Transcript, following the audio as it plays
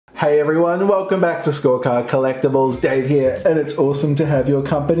Hey everyone, welcome back to Scorecard Collectibles. Dave here, and it's awesome to have your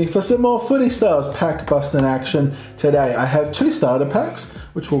company for some more Footy Stars pack busting action. Today I have 2 starter packs,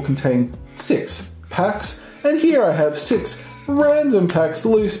 which will contain 6 packs, and here I have 6 random packs,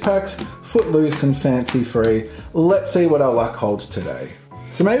 loose packs, footloose and fancy free. Let's see what our luck holds today.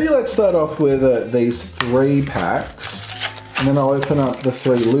 So maybe let's start off with these 3 packs, and then I'll open up the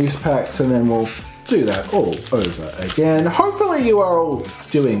 3 loose packs, and then we'll do that all over again. Hopefully you are all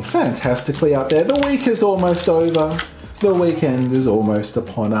doing fantastically out there. The week is almost over. The weekend is almost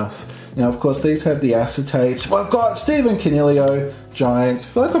upon us. Now, of course, these have the acetates. Well, I've got Stephen Coniglio, Giants. I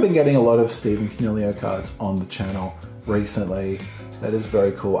feel like I've been getting a lot of Stephen Coniglio cards on the channel recently. That is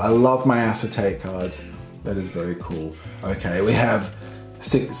very cool. I love my acetate cards. That is very cool. Okay, we have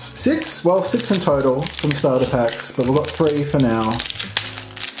 6 in total from starter packs, but we've got 3 for now.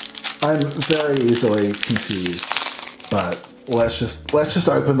 I'm very easily confused, but let's just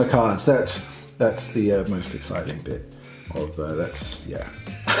open the cards. That's the most exciting bit of yeah.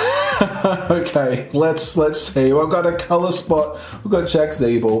 Okay, let's see. We've got a color spot. We've got Jack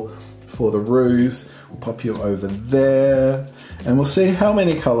Zeeble for the Roos. We'll pop you over there, and we'll see how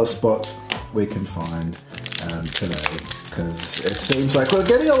many color spots we can find today, because it seems like we're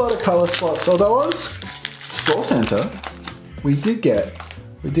getting a lot of color spots. Although on Score Center, we did get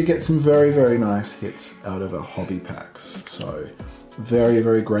some very nice hits out of our hobby packs. So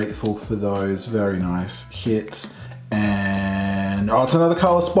very grateful for those very nice hits. And it's another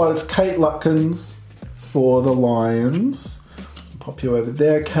color spot. It's Kate Lutkins for the Lions. Pop you over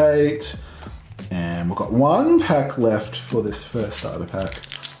there, Kate. And we've got 1 pack left for this first starter pack.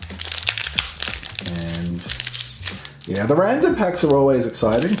 And yeah, the random packs are always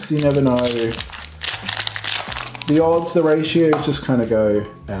exciting because you never know. The odds, the ratios just kind of go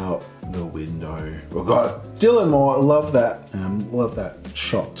out the window. We've got Dylan Moore. Love that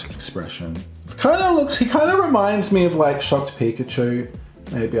shocked expression. He kind of reminds me of like shocked Pikachu.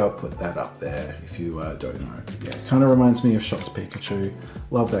 Maybe I'll put that up there if you don't know. But yeah, kind of reminds me of shocked Pikachu.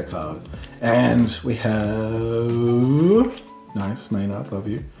 Love that card. And we have nice Maynard, love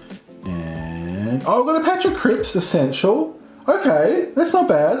you. And I've got a Patrick Cripps Essential. Okay, that's not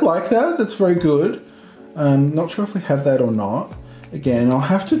bad. Like that. That's very good. Not sure if we have that or not. Again, I'll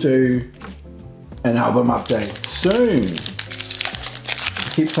have to do an album update soon. I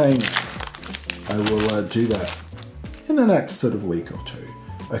keep saying I will do that in the next sort of week or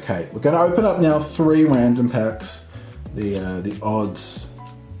 2. Okay, we're going to open up now 3 random packs. The odds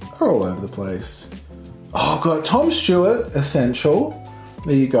are all over the place. Oh, I've got Tom Stewart Essential.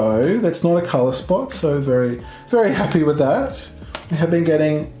 There you go. That's not a color spot, so very happy with that. We have been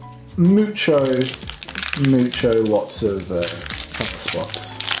getting mucho lots of color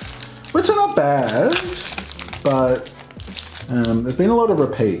spots, which are not bad, but there's been a lot of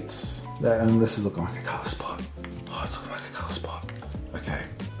repeats, and this is looking like a color spot. Oh, it's looking like a color spot. Okay,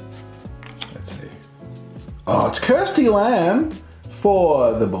 let's see. Oh, it's Kirsty Lamb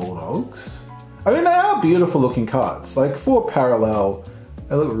for the Bulldogs. I mean, they are beautiful looking cards, like for parallel,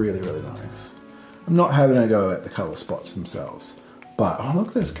 they look really nice. I'm not having a go at the color spots themselves, but oh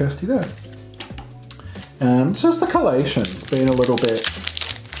look, there's Kirsty there. Just the collation's been a little bit,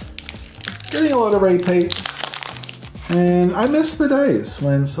 getting a lot of repeats, and I miss the days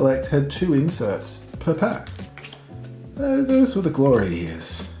when Select had 2 inserts per pack. Those were the glory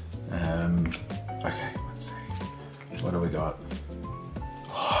years. Okay, let's see. What do we got?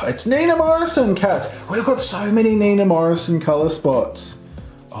 Oh, it's Nina Morrison, cats. We've got so many Nina Morrison color spots.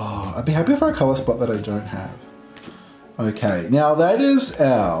 Oh, I'd be happy for a color spot that I don't have. Okay, now that is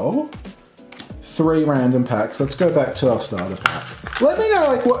our 3 random packs. Let's go back to our starter pack. Let me know,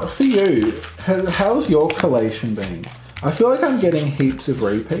 like, what for you? How's your collation been? I feel like I'm getting heaps of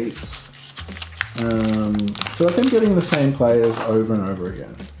repeats. I feel like I'm getting the same players over and over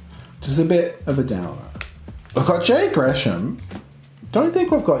again, which is a bit of a downer. I've got Jade Gresham. Don't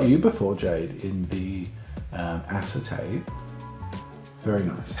think we've got you before, Jade, in the acetate. Very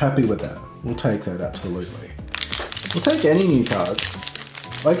nice. Happy with that. We'll take that, absolutely. We'll take any new cards.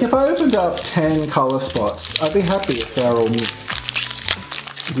 Like if I opened up 10 color spots, I'd be happy if they're all new.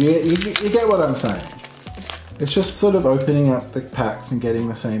 You get what I'm saying. It's just sort of opening up the packs and getting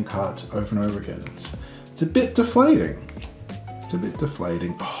the same cards over and over again. It's a bit deflating. It's a bit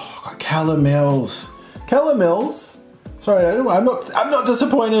deflating. Oh, I've got Callum Mills. Callum Mills. Sorry, I'm not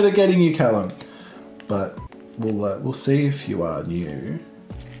disappointed at getting you, Callum. But we'll see if you are new.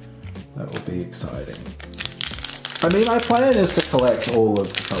 That will be exciting. I mean, my plan is to collect all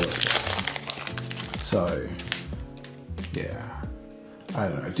of the color spots. So, yeah. I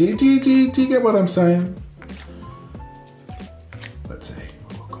don't know. Do you get what I'm saying? Let's see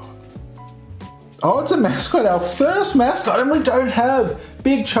what we've got. Oh, it's a mascot, our first mascot, and we don't have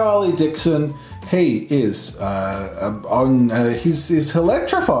Big Charlie Dixon. He is he's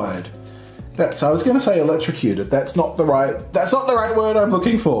electrified. I was going to say electrocuted. That's not the right word I'm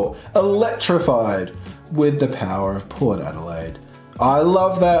looking for. Electrified with the power of Port Adelaide. I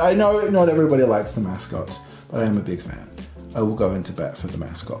love that. I know not everybody likes the mascots, but I am a big fan. I will go into bat for the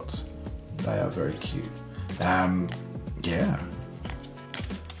mascots. They are very cute. Yeah.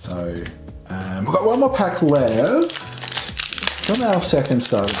 So, we've got one more pack left from our second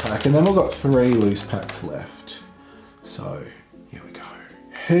starter pack, and then we've got 3 loose packs left. So, here we go.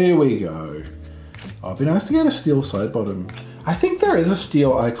 Here we go. Oh, it'd be nice to get a steel side bottom. I think there is a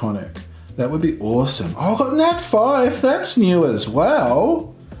steel iconic. That would be awesome. Oh, I've got Nat 5. That's new as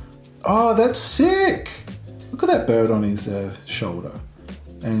well. Oh, that's sick. Look at that bird on his shoulder.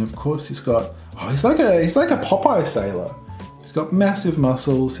 And of course he's got, oh, he's like a Popeye sailor. He's got massive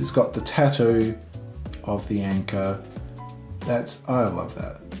muscles. He's got the tattoo of the anchor. I love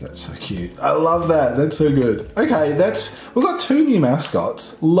that. That's so cute. I love that. That's so good. Okay, we've got 2 new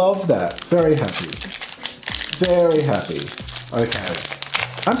mascots. Love that. Very happy. Very happy. Okay.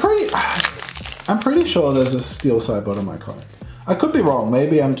 I'm pretty sure there's a steel side bottom iconic. I could be wrong.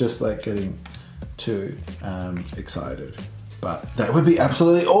 Maybe I'm just like getting too excited. But that would be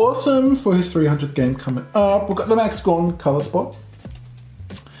absolutely awesome for his 300th game coming up. We've got the Max Gawn colour spot.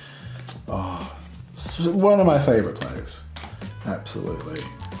 Oh, one of my favourite players. Absolutely.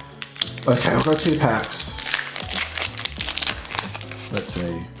 Okay, we've got 2 packs. Let's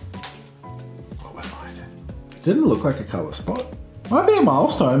see what we're finding. Didn't look like a colour spot. Might be a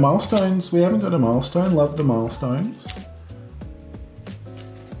milestone. Milestones, we haven't got a milestone. Love the milestones.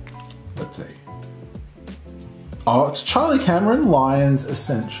 Let's see. Oh, it's Charlie Cameron, Lions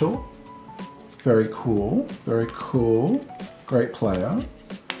Essential. Very cool, very cool. Great player.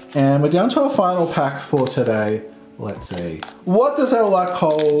 And we're down to our final pack for today. Let's see. What does our luck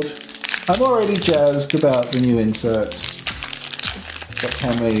hold? I'm already jazzed about the new inserts. But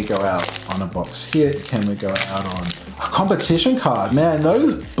can we go out on a box hit? Can we go out on a competition card? Man,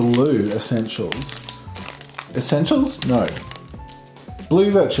 those blue essentials. Essentials? No.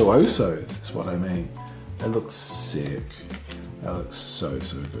 Blue virtuosos is what I mean. They look sick. They look so,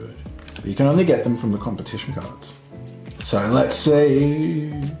 so good. But you can only get them from the competition cards. So let's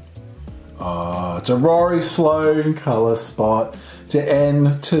see. Oh, it's a Rory Sloane colour spot to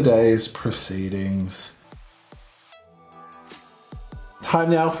end today's proceedings. Time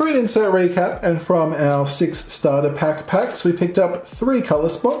now for an insert recap, and from our 6 starter packs, we picked up 3 colour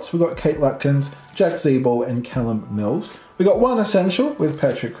spots. We've got Kate Lutkins, Jack Zeeble and Callum Mills. We got 1 essential with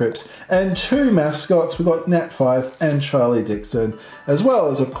Patrick Cripps and 2 mascots. We got Nat 5 and Charlie Dixon, as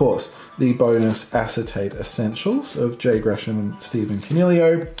well as, of course, the bonus acetate essentials of Jay Gresham and Stephen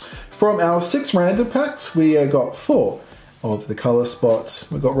Canelio. From our 6 random packs, we got 4 of the colour spots.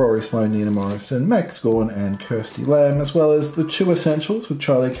 We've got Rory Sloane, Nina Morrison, Max Gawn and Kirsty Lamb, as well as the 2 essentials with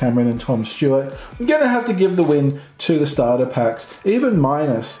Charlie Cameron and Tom Stewart. I'm going to have to give the win to the starter packs, even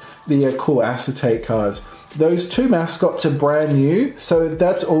minus the cool acetate cards. Those 2 mascots are brand new, so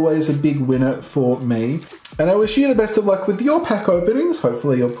that's always a big winner for me. And I wish you the best of luck with your pack openings.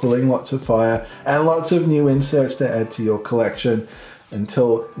 Hopefully you're pulling lots of fire and lots of new inserts to add to your collection.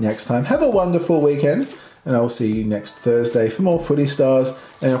 Until next time, have a wonderful weekend, and I'll see you next Thursday for more Footy Stars,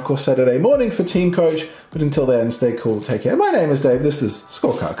 and of course Saturday morning for Team Coach. But until then, stay cool, take care. My name is Dave, this is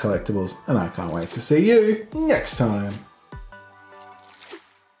Scorecard Collectibles, and I can't wait to see you next time.